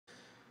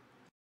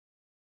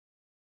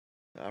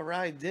All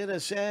right,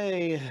 Dennis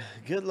A.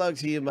 Good luck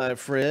to you, my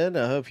friend.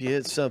 I hope you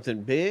hit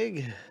something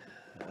big.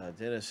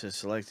 Dennis has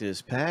selected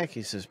his pack.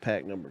 He says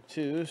pack number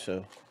 2.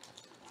 So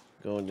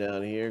going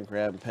down here and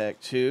grabbing pack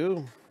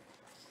 2.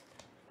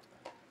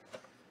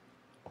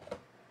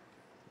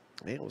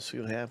 And we'll see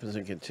what happens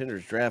in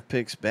Contenders Draft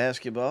Picks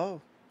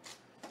basketball.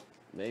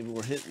 Maybe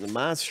we're hitting the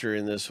monster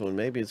in this one.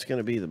 Maybe it's going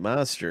to be the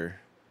monster.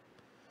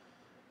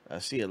 I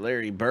see a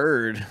Larry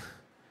Bird.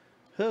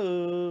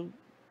 Oh,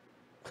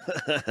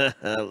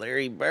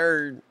 Larry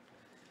Bird.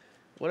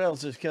 What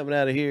else is coming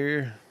out of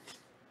here?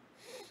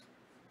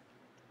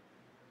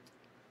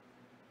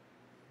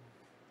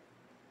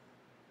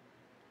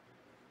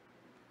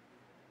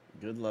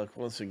 Good luck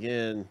once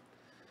again.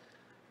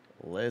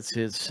 Let's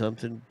hit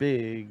something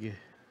big.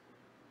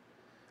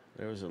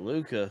 There was a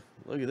Luka.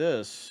 Look at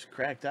this.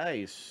 Cracked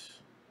ice.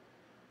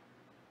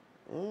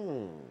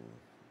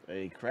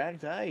 A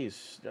cracked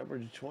ice. Number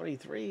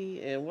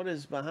 23. And what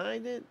is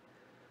behind it?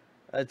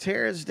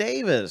 Terrence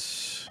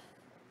Davis.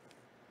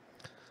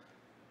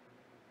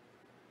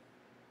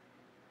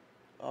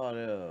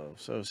 Auto.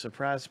 So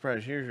surprise,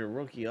 surprise. Here's your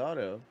rookie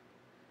auto.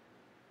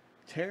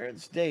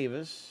 Terrence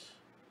Davis.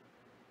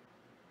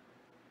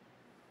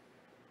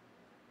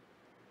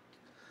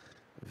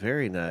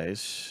 Very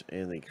nice.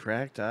 And the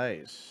cracked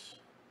ice.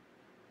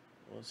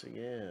 Once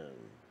again.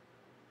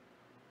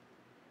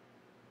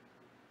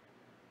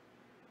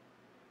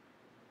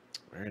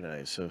 Very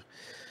nice. So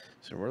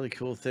some really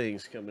cool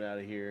things coming out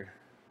of here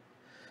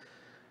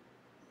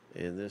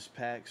in this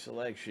pack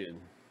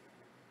selection.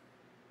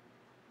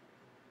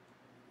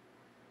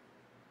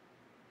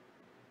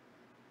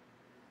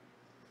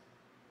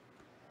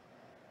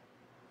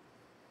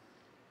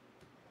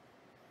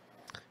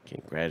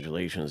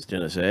 Congratulations,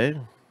 Dennis A.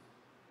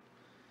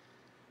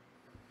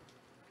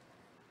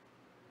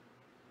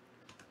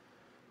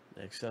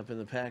 Next up in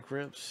the pack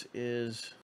rips is